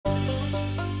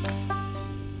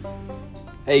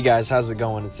Hey guys, how's it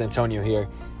going? It's Antonio here.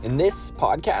 In this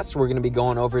podcast, we're going to be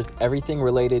going over everything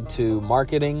related to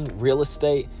marketing, real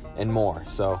estate, and more.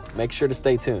 So make sure to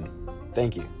stay tuned.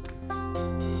 Thank you.